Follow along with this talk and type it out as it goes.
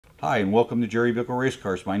Hi, and welcome to Jbrc Race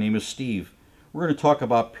Cars. My name is Steve. We're going to talk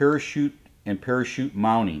about parachute and parachute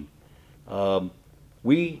mounting.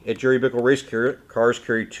 We at Jbrc Race Cars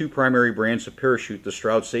carry two primary brands of parachute, the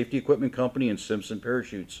Stroud Safety Equipment Company and Simpson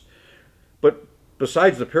Parachutes. But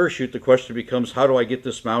besides the parachute, the question becomes, how do I get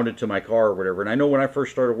this mounted to my car or whatever? And I know when I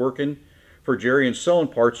first started working for Jerry and selling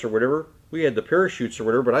parts or whatever, we had the parachutes or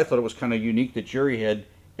whatever, but I thought it was kind of unique that Jerry had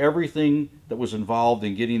everything that was involved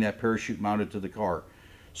in getting that parachute mounted to the car.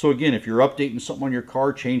 So again, if you're updating something on your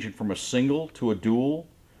car, changing from a single to a dual,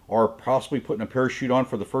 or possibly putting a parachute on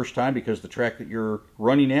for the first time because the track that you're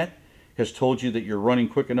running at has told you that you're running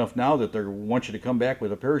quick enough now that they want you to come back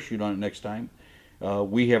with a parachute on it next time,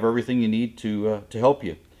 we have everything you need to help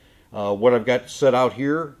you. What I've got set out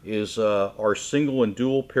here is our single and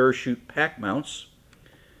dual parachute pack mounts.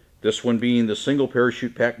 This one being the single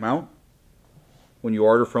parachute pack mount. When you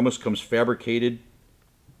order from us, comes fabricated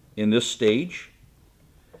in this stage.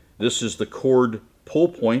 This is the cord pull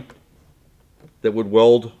point that would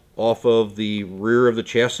weld off of the rear of the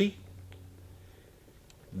chassis.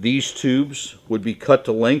 These tubes would be cut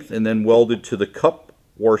to length and then welded to the cup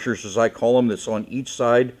washers, as I call them, that's on each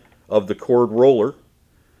side of the cord roller,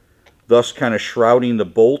 thus kind of shrouding the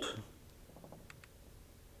bolt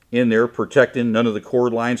in there, protecting. None of the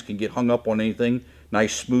cord lines can get hung up on anything.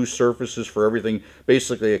 Nice smooth surfaces for everything.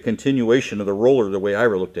 Basically a continuation of the roller, the way I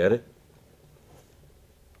looked at it.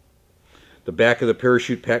 The back of the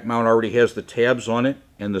parachute pack mount already has the tabs on it,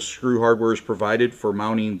 and the screw hardware is provided for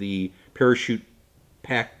mounting the parachute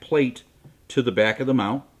pack plate to the back of the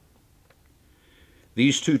mount.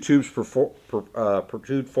 These two tubes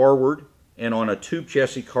protrude forward, and on a tube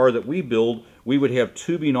chassis car that we build, we would have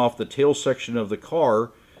tubing off the tail section of the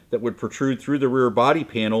car that would protrude through the rear body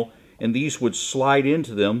panel, and these would slide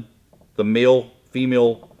into them, the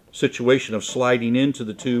male-female situation of sliding into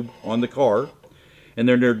the tube on the car. And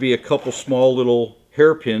then there'd be a couple small little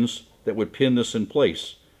hairpins that would pin this in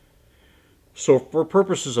place. So for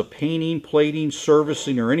purposes of painting, plating,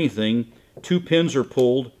 servicing, or anything, two pins are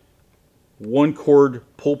pulled, one cord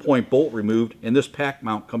pull point bolt removed, and this pack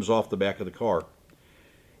mount comes off the back of the car.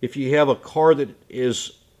 If you have a car that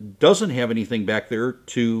doesn't have anything back there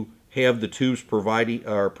to have the tubes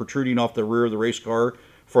protruding off the rear of the race car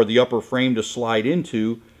for the upper frame to slide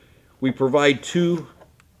into, we provide two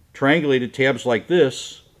triangulated tabs like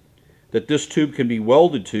this that this tube can be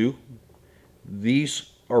welded to.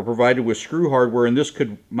 These are provided with screw hardware, and this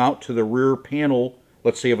could mount to the rear panel,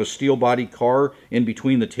 let's say of a steel body car, in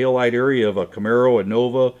between the taillight area of a Camaro, a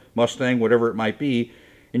Nova, Mustang, whatever it might be,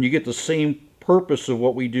 and you get the same purpose of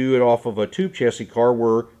what we do off of a tube chassis car,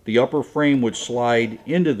 where the upper frame would slide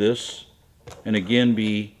into this and again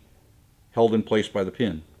be held in place by the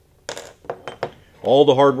pin. All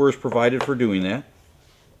the hardware is provided for doing that.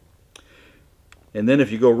 And then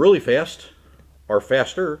if you go really fast or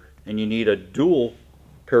faster and you need a dual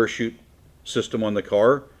parachute system on the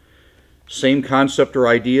car, same concept or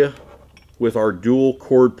idea with our dual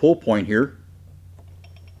cord pull point here.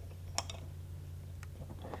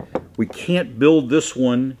 We can't build this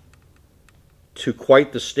one to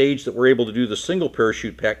quite the stage that we're able to do the single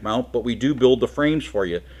parachute pack mount, but we do build the frames for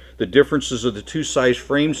you. The differences of the two size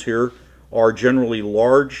frames here are generally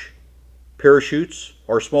large parachutes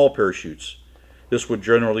or small parachutes. This would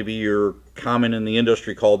generally be your common in the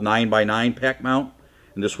industry called 9x9 pack mount,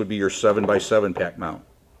 and this would be your 7x7 pack mount.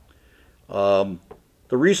 The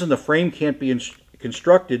reason the frame can't be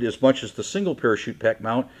constructed as much as the single parachute pack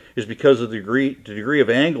mount is because of the degree of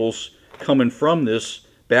angles coming from this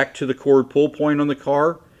back to the cord pull point on the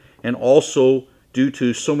car, and also due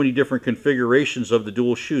to so many different configurations of the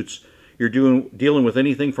dual chutes. You're dealing with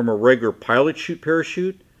anything from a regular pilot chute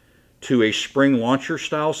parachute to a spring launcher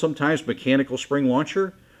style, sometimes mechanical spring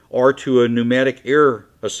launcher, or to a pneumatic air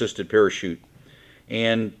assisted parachute.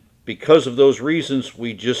 And because of those reasons,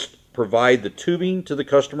 we just provide the tubing to the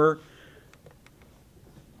customer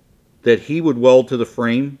that he would weld to the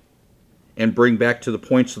frame and bring back to the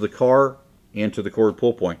points of the car and to the cord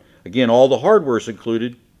pull point. Again, all the hardware is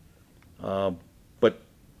included, but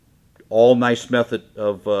all nice method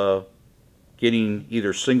of getting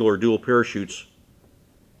either single or dual parachutes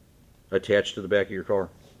attached to the back of your car.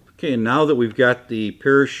 Okay, and now that we've got the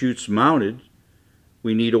parachutes mounted,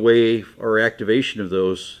 we need a way or activation of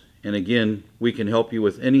those. And again, we can help you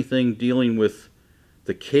with anything dealing with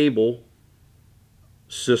the cable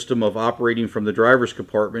system of operating from the driver's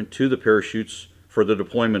compartment to the parachutes for the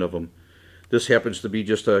deployment of them. This happens to be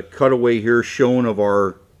just a cutaway here shown of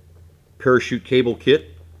our parachute cable kit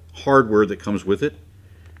hardware that comes with it.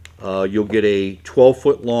 You'll get a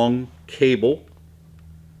 12-foot long cable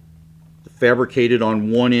fabricated on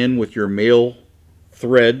one end with your male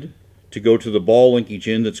thread to go to the ball linkage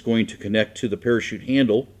end that's going to connect to the parachute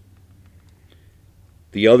handle.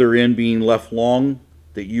 The other end being left long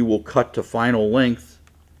that you will cut to final length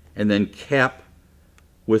and then cap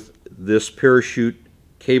with this parachute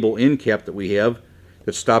cable end cap that we have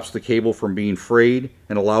that stops the cable from being frayed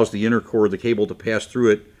and allows the inner core of the cable to pass through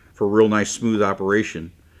it for a real nice smooth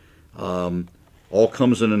operation. All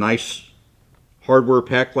comes in a nice hardware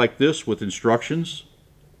pack like this with instructions.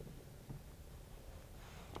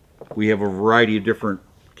 We have a variety of different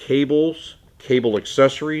cables, cable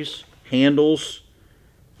accessories, handles,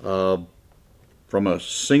 from a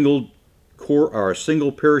single core or a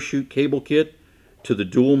single parachute cable kit to the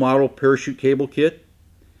dual model parachute cable kit.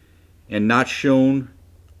 And not shown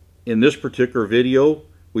in this particular video,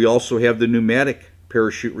 we also have the pneumatic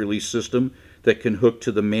parachute release system that can hook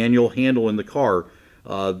to the manual handle in the car,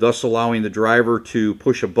 thus allowing the driver to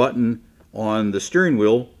push a button on the steering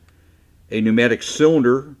wheel. A pneumatic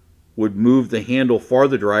cylinder would move the handle for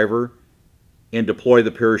the driver and deploy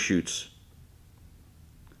the parachutes.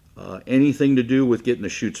 Anything to do with getting the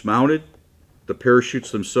chutes mounted, the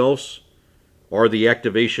parachutes themselves, or the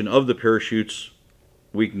activation of the parachutes,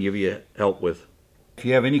 we can give you help with. If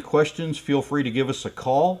you have any questions, feel free to give us a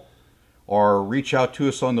call or reach out to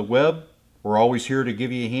us on the web. We're always here to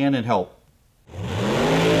give you a hand and help.